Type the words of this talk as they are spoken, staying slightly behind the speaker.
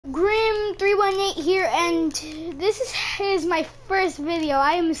Beast318 here, and this is my first video.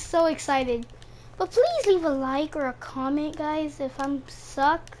 I am so excited. But please leave a like or a comment, guys, if I'm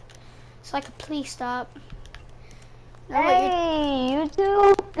suck, so I can please stop. Hey,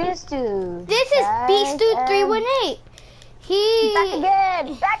 YouTube, Beast2. This is Beast318.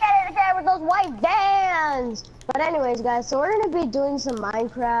 Back at it again with those white vans. But anyways, guys, so we're gonna be doing some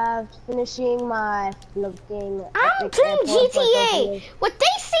Minecraft, finishing my looking. I'm playing GTA. What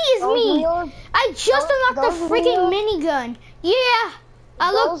they see is me. Wheels, I just unlocked the freaking minigun. Yeah,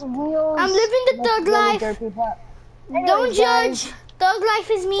 I'm living the thug life. Anyways, Don't guys, judge. Thug life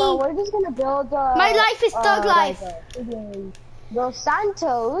is me. So we're just gonna build. My life is thug life. Los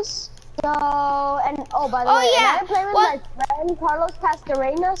Santos. So, and by the way, yeah. I'm playing with my friend Carlos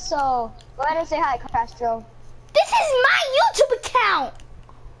Castorena, so go ahead and say hi, Castro. This is my YouTube account.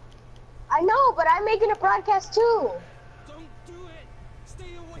 I know, but I'm making a broadcast too. Don't do it.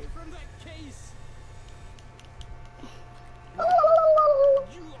 Stay away from that case. You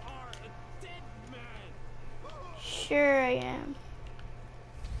are a dead man. Sure I am.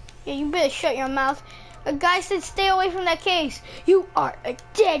 Yeah, you better shut your mouth. A guy said stay away from that case. You are a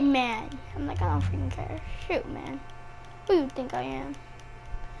dead man. I'm like, I don't freaking care. Shoot, man. Who do you think I am?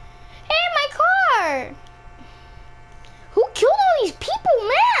 Hey, my car! Who killed all these people,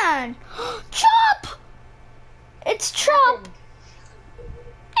 man? Chop! It's Chop.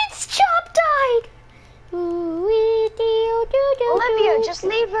 It's Chop died. Olivia, just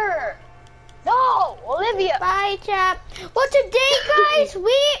leave her. No, Olivia. Bye, Chop. Well, today, guys,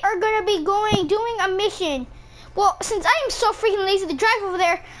 we are gonna be doing a mission. Well, since I am so freaking lazy to drive over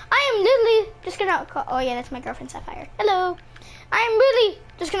there, I am literally just gonna call. Oh yeah, that's my girlfriend Sapphire. Hello. I am really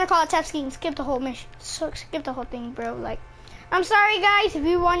just gonna call it tap ski and skip the whole mission. So skip the whole thing, bro. Like, I'm sorry, guys, if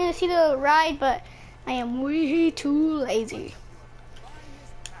you wanted to see the ride, but I am way too lazy.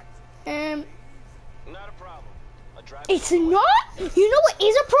 Not a problem. It's not? You know what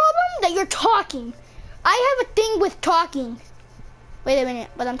is a problem? That you're talking. I have a thing with talking. Wait a minute,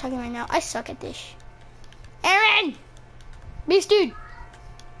 but I'm talking right now. I suck at this. Aaron! Beast dude.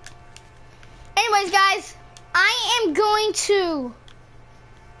 Anyways, guys, I am going to...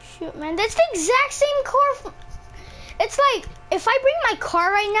 Shoot, man, that's the exact same car. It's like, if I bring my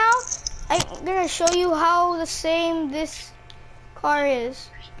car right now, I'm gonna show you how the same this car is.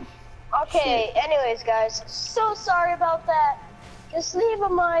 Okay, anyways, guys, so sorry about that. Just leave a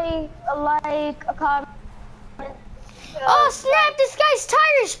like, a comment. Oh, snap, this guy's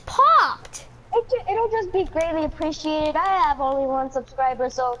tires popped. It'll just be greatly appreciated. I have only 1 subscriber,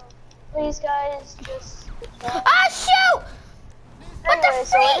 so please, guys, just... Ah, shoot! What the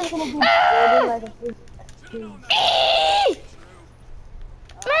freak?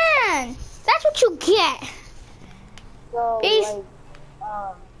 Man, that's what you get. So, Beast. like,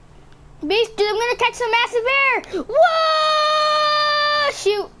 Beast, dude, I'm gonna catch some massive air. Whoa!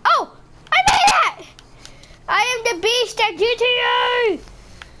 Shoot. Oh, I made it! I am the Beast at GTA.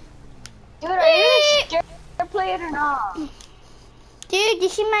 dude, are you gonna share play it or not? Dude,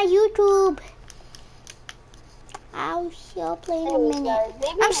 this is my YouTube. I'll show play in a minute.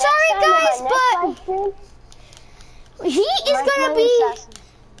 Guys, I'm sorry, guys, but he is gonna be.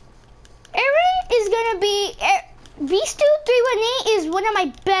 Aaron is gonna be. Beast2318 is one of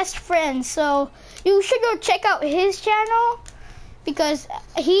my best friends, so you should go check out his channel because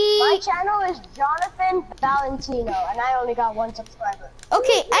My channel is Jonathan Valentino, and I only got 1 subscriber.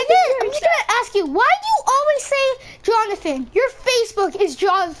 Okay, I'm just gonna ask you, why do you always say Jonathan? Your Facebook is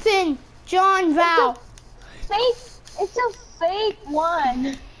Jonathan John Val. It's a fake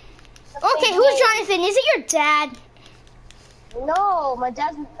one. Okay, who's Jonathan? Is it your dad? No, my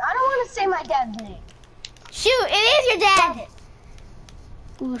dad's. I don't want to say my dad's name. Shoot, it is your dad.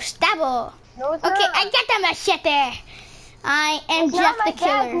 Gustavo. No, it's Okay, not. I got the machete. I am It's Jeff not my the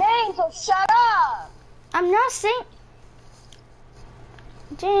Killer. dad's name, so shut up. I'm not saying.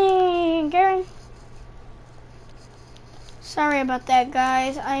 Dang, Garen. Sorry about that,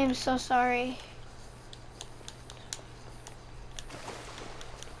 guys. I am so sorry.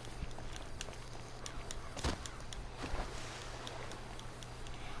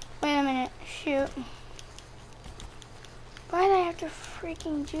 Wait a minute. Shoot. Why did I have to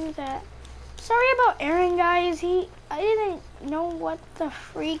freaking do that? Sorry about Aaron, guys. I didn't know what the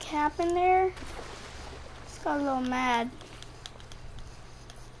freak happened there. Just got a little mad.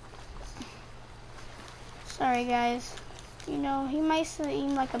 Sorry, guys. You know, he might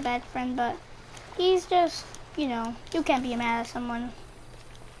seem like a bad friend, but he's just, you know, you can't be mad at someone.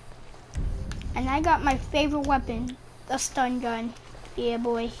 And I got my favorite weapon, the stun gun. Yeah,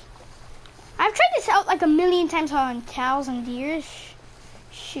 boy. I've tried this out like a million times on cows and deers.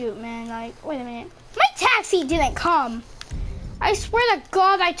 Shoot, man. Like, wait a minute. My taxi didn't come. I swear to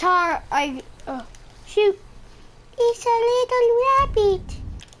God, shoot. It's a little rabbit.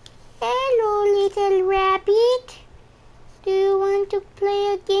 Hello, little rabbit. Do you want to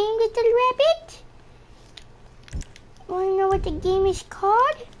play a game, little rabbit? Want to know what the game is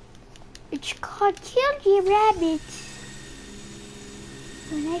called? It's called Kill the Rabbit.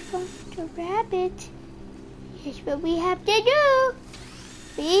 When I found the rabbit, here's what we have to do.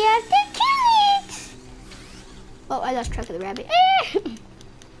 We have to kill it. Oh, I lost track of the rabbit.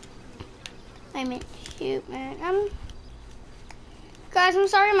 I meant, shoot, man. Guys, I'm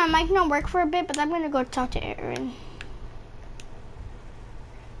sorry my mic don't work for a bit, but I'm gonna go talk to Aaron.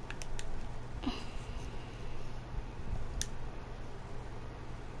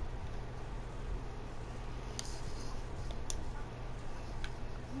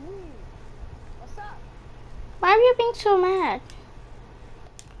 Why are you being so mad?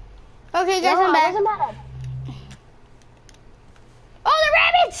 Okay, guys, I'm back. I wasn't mad. Oh, the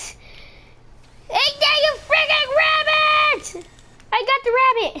rabbits! Hey, there, you freaking rabbit! I got the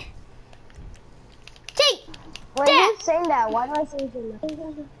rabbit. Take When that. you saying that, why do I say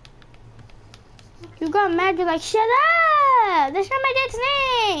that? You got mad. You're like, shut up! That's not my dad's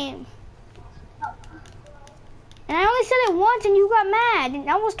name. And I only said it once, and you got mad. And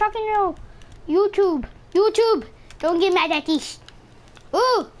I was talking to YouTube. YouTube, don't get mad at this.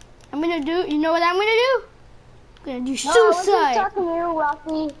 Ooh, I'm gonna do, you know what I'm gonna do? I'm gonna do suicide. No, I wasn't talking to you,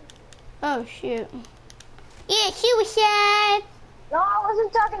 Rocky. Oh, shoot. Yeah, suicide. No, I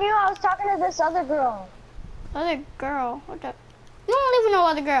wasn't talking to you. I was talking to this other girl. Other girl? What the? You don't live with no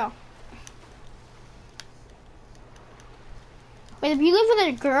other girl. Wait, if you live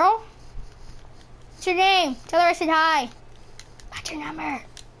with a girl? What's your name? Tell her I said hi. What's your number?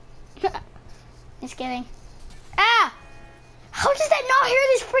 Just kidding. Ah! How does that not hear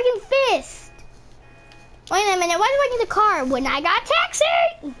this freaking fist? Wait a minute, why do I need a car when I got taxi?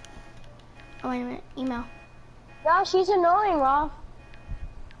 Oh, wait a minute, email. No, she's annoying, Ross.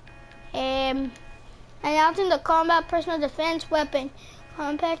 Announcing the combat personal defense weapon.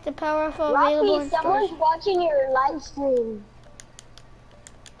 Compact the powerful available Rocky, in someone's stores. watching your live stream.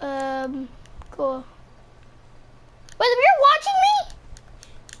 Cool. Wait, you're watching me?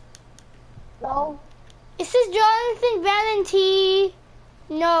 No. It says Jonathan Valenti.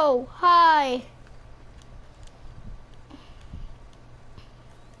 No, hi.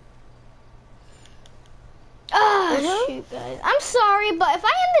 Shoot, guys. I'm sorry, but if I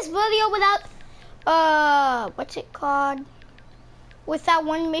end this video without, what's it called? Without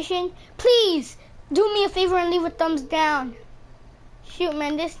one mission, please do me a favor and leave a thumbs down. Shoot,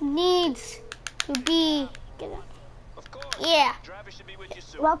 man, this needs to be. Get out. Of course. Yeah. Driver should be with you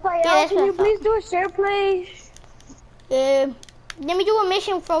soon. Raphael, Yeah, that's can you what I please do a share, please? Let me do a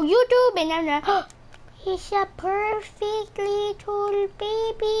mission for YouTube and then. He's a perfect little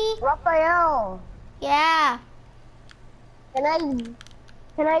baby. Raphael, Yeah.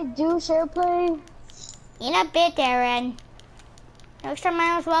 can I do share, please? In a bit, Aaron. Next time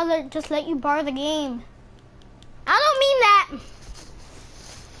I as well just let you borrow the game. I don't mean that.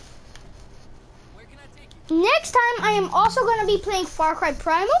 Where can I take you? Next time I am also going to be playing Far Cry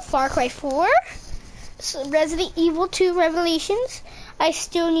Primal, Far Cry 4, Resident Evil 2 Revelations. I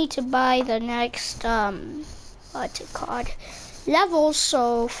still need to buy the next, what's it called, levels,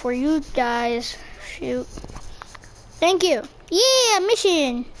 so for you guys, shoot. Thank you. Yeah,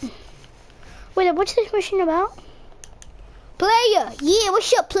 mission. Wait, what's this mission about? Player, yeah,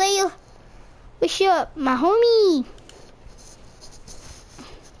 what's up, player? What's up, my homie? What's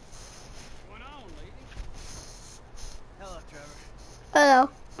going on, lady? Hello, Trevor. Hello.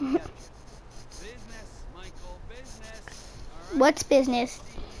 Business, Michael, business. All right. What's business?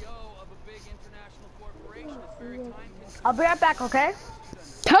 CEO of a big international corporation is very time-consuming. I'll be right back, okay?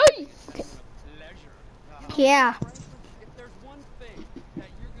 Hey. Okay. Pleasure. Yeah. If there's one thing that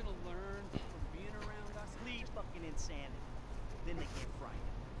you're gonna learn from being around us, Complete fucking insanity. Then they get fried.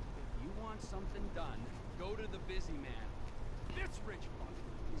 if you want something done, go to the busy man. This rich fuck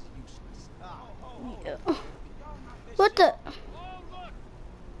is useless. What the? Oh, look!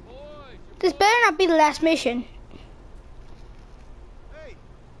 Boys, This better not be the last mission. Hey,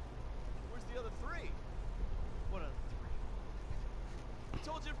 where's the other three? What other three? I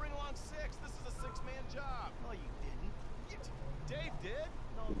told you to bring along six. This is a six-man job. No, you didn't. Dave did.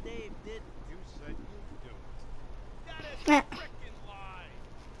 No, Dave didn't. You said you'd do it. That is Eh. a frickin' lie.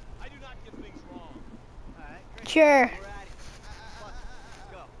 I do not get things wrong. Alright, great. Sure. We're at it. Fuck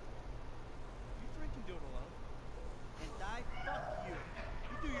it. Go. You three can do it alone. And die, fuck you.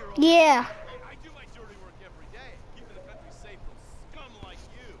 You do your own. Yeah. I do my dirty work every day, keeping the country safe from scum like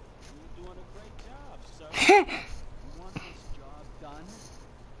sir. You want this job done?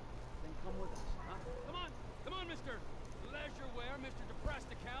 Then come with us, huh? Come on, Mr. Leisureware, Mr. Depressed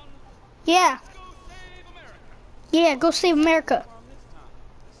Accountant. Yeah. Let's go save America. Yeah, go save America. From this time.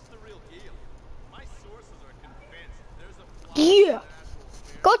 This is the real deal. My sources are convinced there's a flaw Yeah. in the National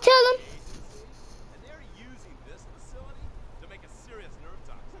Affairs Go tell him. Agency, and they're using this facility to make a serious nerve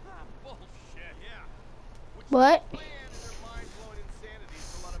toxin. Bullshit. Yeah. Which What? plan in their mind-blowing insanity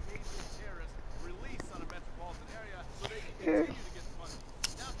to let a major terrorist release on a metropolitan area so they can continue to get funding.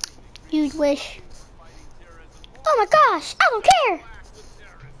 Nothing increases You'd wish. funding for fighting terrorism more Oh my gosh, I don't care. blacks with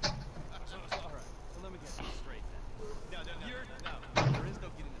terrorists. All right, so let me get this straight then. No. There is no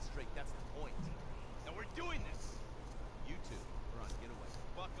getting this straight. That's the point. And we're doing this. You two, run, get away.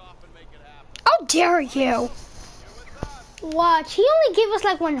 Buck off and make it happen. How dare you? You're with us. Watch, he only gave us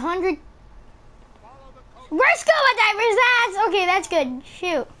like 100. We're scuba divers, that's okay, that's good.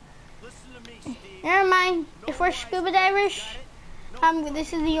 Shoot. Listen to me, Steve. Never mind. If we're scuba divers,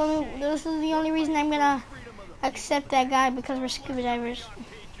 this is the only reason I'm gonna accept that guy, because we're scuba divers.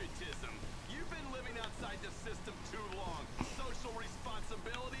 Patriotism. You've been living outside the system too long. Social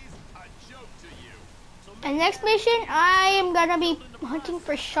responsibilities, a joke to you. And next mission, I am gonna be hunting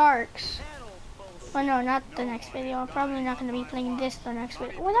for sharks. Well, no, not the next video. I'm probably not gonna be playing this the next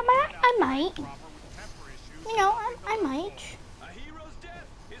video. Well, I might. You know, I might. A hero's death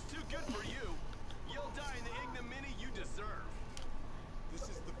is too good for you. You'll die in the ignominy you deserve. This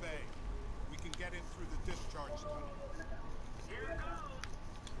is the bay. We can get in through the discharge tunnel. Here goes.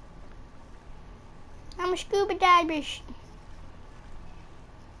 I'm a scuba diver.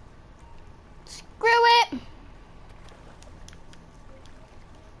 Screw it.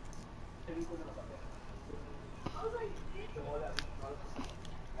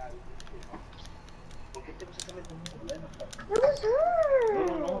 What was her?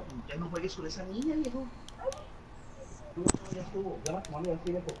 No, ya no juegues con esa niña, viejo. No, ya estuvo. Ya la tomamos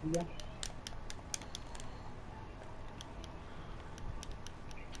así de costilla.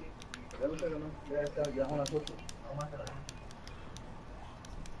 Ya lo sé, ¿no? Ya está, ya son las 8. Vamos a hacer la gente.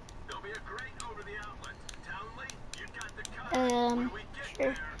 There'll be a grate over the outlet. Townley, you got the cut. When we get Sure.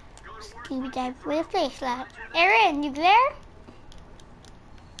 there, go to work. Scuba dive with a flashlight. Aaron, you there?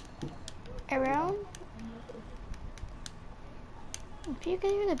 Aaron? If you can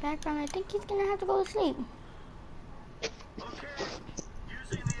hear the background, I think he's gonna have to go to sleep.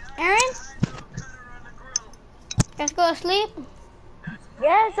 Aaron? Let's go to sleep.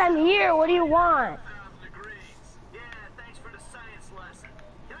 Yes, I'm here. What do you want? Yeah, thanks for the science lesson.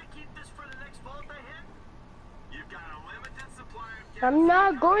 Can I keep this for the next vault I hit? You've got a limited supply of I'm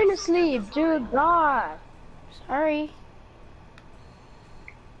not going to sleep, dude. God. Sorry.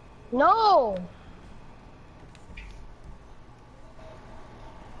 No.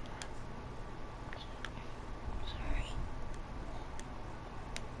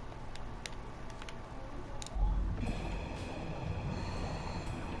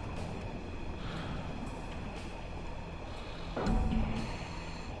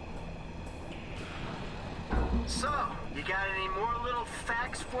 So, you got any more little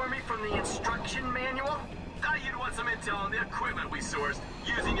facts for me from the instruction manual? Thought you'd want some intel on the equipment we sourced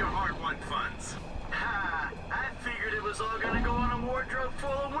using your hard-won funds. Ha! I figured it was all gonna go on a wardrobe full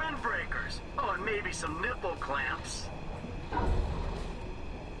of windbreakers. Oh, and maybe some nipple clamps.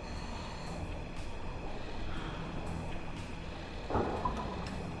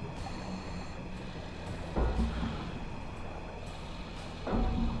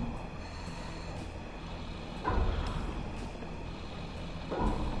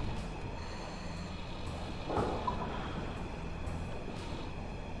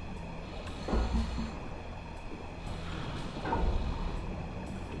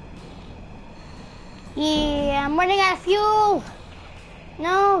 Yeah, I'm running out of fuel.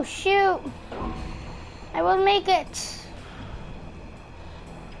 No, shoot. I will make it.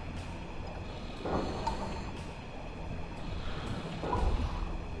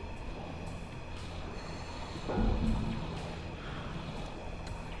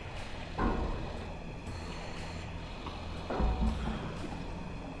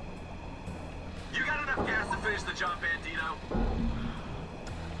 You got enough gas to finish the job, Bandito?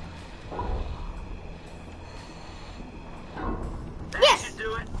 That Yes. should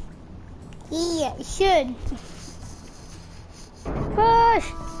do it. Yeah, it should.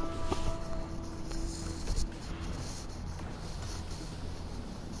 Push.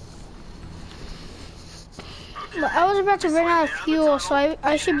 But I was about to run out of fuel, so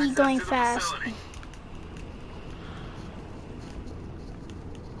I should be going fast.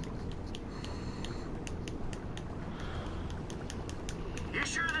 You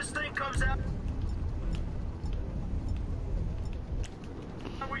sure this thing comes out?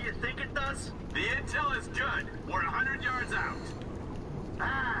 fellas? The intel is good. We're 100 yards out.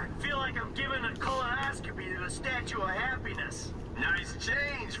 Ah, I feel like I'm giving a colonoscopy to the Statue of Happiness. Nice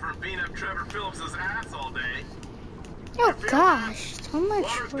change from beating up Trevor Phillips' ass all day. Oh gosh, so much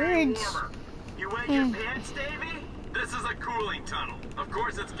Water's getting words. warmer. You wet your pants, Davey? This is a cooling tunnel. Of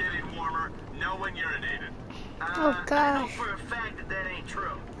course it's getting warmer. No one urinated. Oh I know gosh. for a fact that that ain't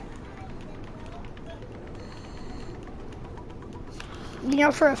true. You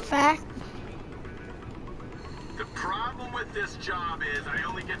know for a fact? The problem with this job is I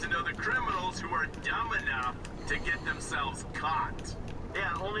only get to know the criminals who are dumb enough to get themselves caught.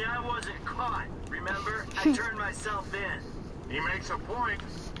 Yeah, only I wasn't caught. Remember? I turned myself in. He makes a point.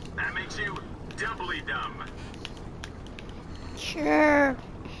 That makes you doubly dumb. Sure.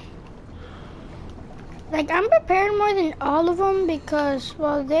 Like, I'm prepared more than all of them because,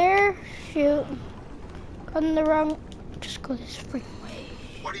 well, they're, shoot, on the wrong, just go this freaking way.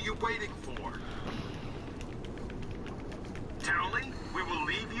 What are you waiting for? Townley, we will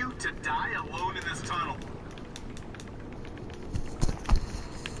leave you to die alone in this tunnel.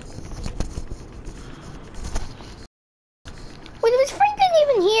 Wait, was Franklin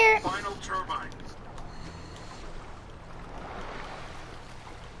even here? Final turbine.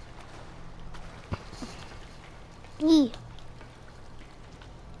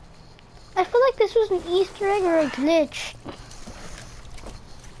 I feel like this was an Easter egg or a glitch.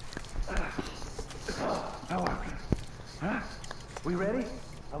 How are we? Huh? We ready?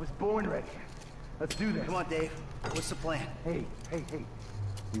 I was born ready. Let's do this. Come on, Dave. What's the plan? Hey.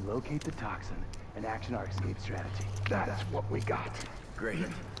 We locate the toxin and action our escape strategy. That's what we got. Great.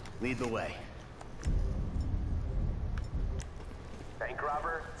 Lead the way. Bank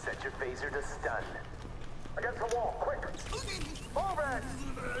robber, set your phaser to stun. Against the wall, quick! Move it!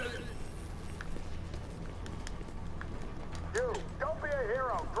 You, don't be a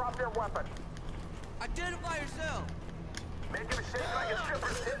hero. Drop your weapon. Identify yourself! Make him shake like a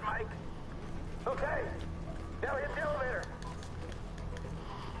stripper's tit, Mike. Okay, now hit the elevator.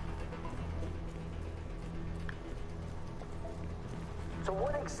 So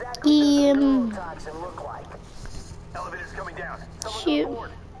what exactly does the neurotoxin look like? Elevator's coming down. Someone Shoot. go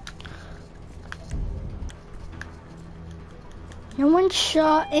forward. No one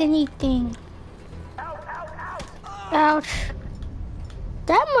saw anything. Out! Ouch.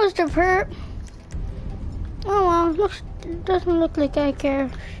 That must have hurt. Oh well, doesn't look like I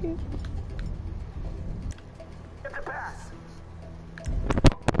care. Shoot. Get the pass.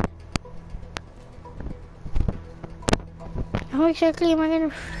 How exactly am I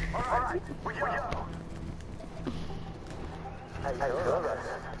gonna... All right, we go. I feel this.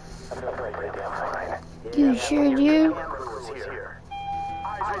 I'm doing pretty damn fine. You sure do?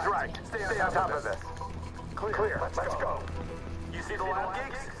 Eyes right. Stay on top of this. Clear. Let's go. You see the lab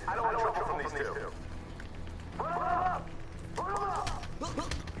geeks? I don't want trouble from these two. Put them up! Put them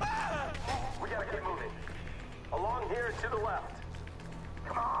up! We gotta keep moving. Along here to the left.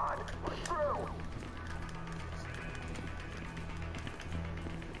 Come on, push through.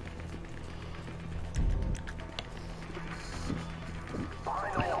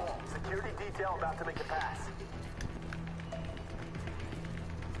 Final. Security detail about to make a pass.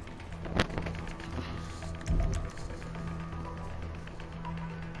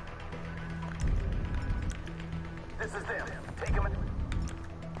 This is them. Take them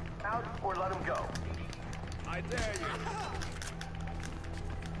out or let them go. I dare you.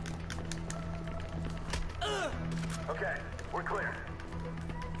 Okay, we're clear.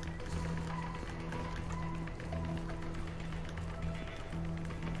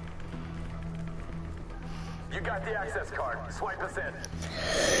 You got the access card. Swipe us in.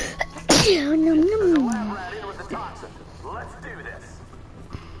 There's a lab rat in with the toxin. Let's do this.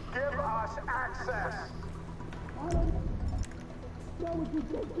 Give us access.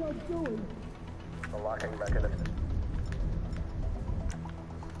 The locking mechanism.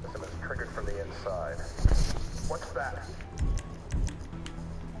 System is triggered from the inside. What's that?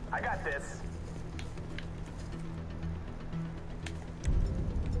 I got this.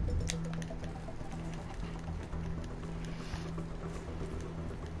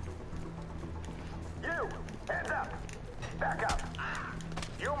 You! Hands up! Back up!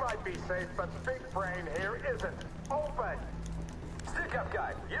 You might be safe, but Big Brain here isn't. Open! Stick up,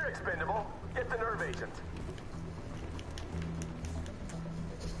 guy. You're expendable. Get the nerve agent.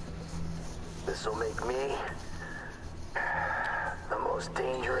 This'll make me the most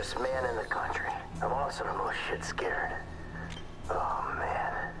dangerous man in the country. I'm also the most shit scared. Oh,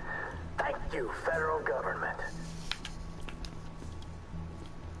 man. Thank you, federal government.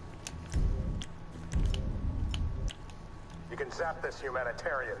 You can zap this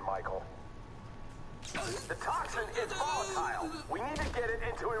humanitarian, Michael. The toxin is volatile. We need to get it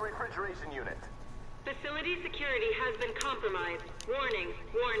into a refrigeration unit. Facility security has been compromised. Warning,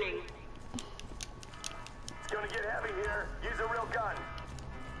 warning. It's gonna get heavy here. Use a real gun.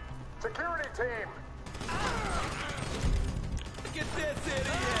 Security team! Get this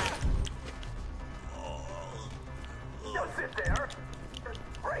idiot! Don't sit there.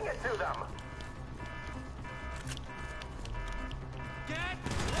 Bring it to them.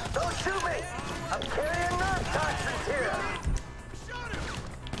 Don't shoot me! I'm carrying nerve toxins here!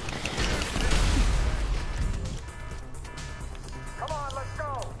 Come on, let's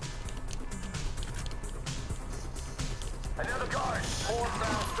go! Another guard! Poor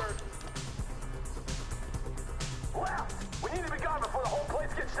bastard! Left! We need to be gone before the whole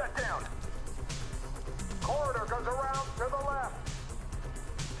place gets shut down! Corridor goes around to the left!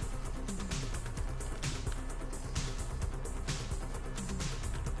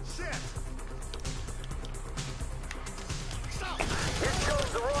 Shit! You chose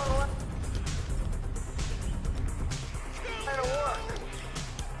the wrong one. It'll work.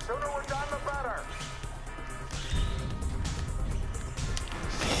 Sooner we're done, the better.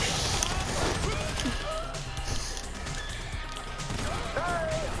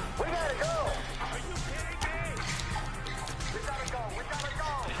 Hey, we gotta go. Are you kidding me? We gotta go. We gotta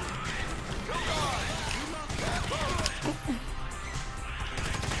go. Two guards.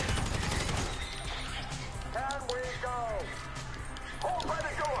 Can we go? Hold by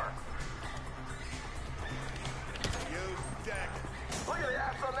the door. Use deck. Look at the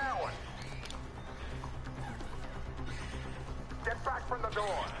ass on that one. Get back from the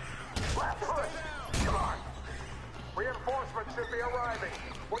door. Left foot. Come on. Reinforcements should be arriving.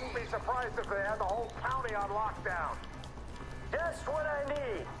 Wouldn't be surprised if they had the whole county on lockdown. Just what I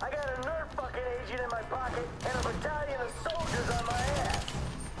need. I got a nerve fucking agent in my pocket and a battalion of soldiers on my ass.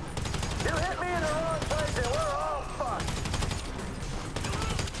 You hit me in the wrong place and we're all fucked.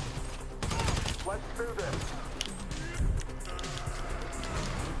 Let's do this.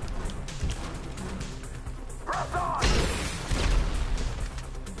 Press on!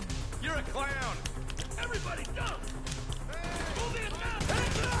 You're a clown! Everybody go! Move it now!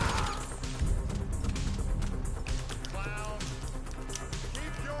 Clown.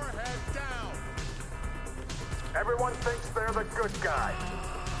 Keep your head down. Everyone thinks they're the good guy.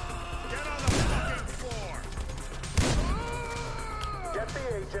 Get on the fucking floor. Get the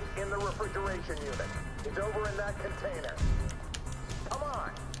agent in the refrigeration unit. He's over in that container. Come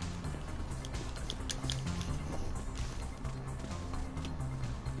on.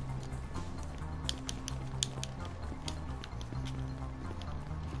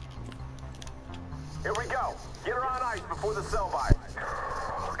 Here we go. Get her on ice before the sell-by.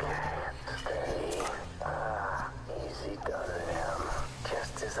 Okay, steady. Easy done him.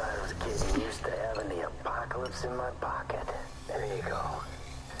 Just as I was getting used to having the apocalypse in my pocket. There you go.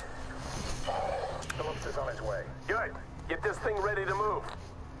 Phillips is on his way. Good. Get this thing ready to move.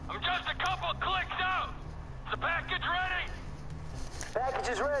 I'm just a couple clicks out. Is the package ready? Package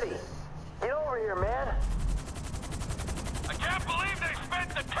is ready. Get over here, man. I can't believe they spent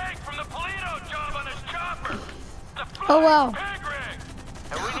the tank from the Polito job on this chopper. The Oh, wow. pig rig.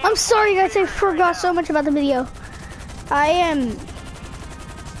 And we need I'm a sorry guys, I pig rig right forgot now. so much about the video.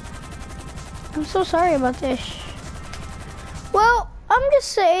 I'm so sorry about this. Well, I'm just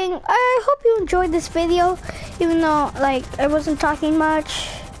saying, I hope you enjoyed this video, even though, like, I wasn't talking much.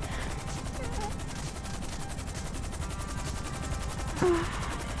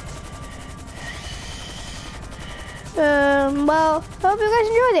 Well, I hope you guys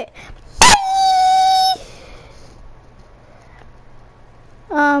enjoyed it.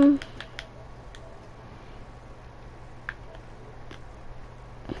 Bye!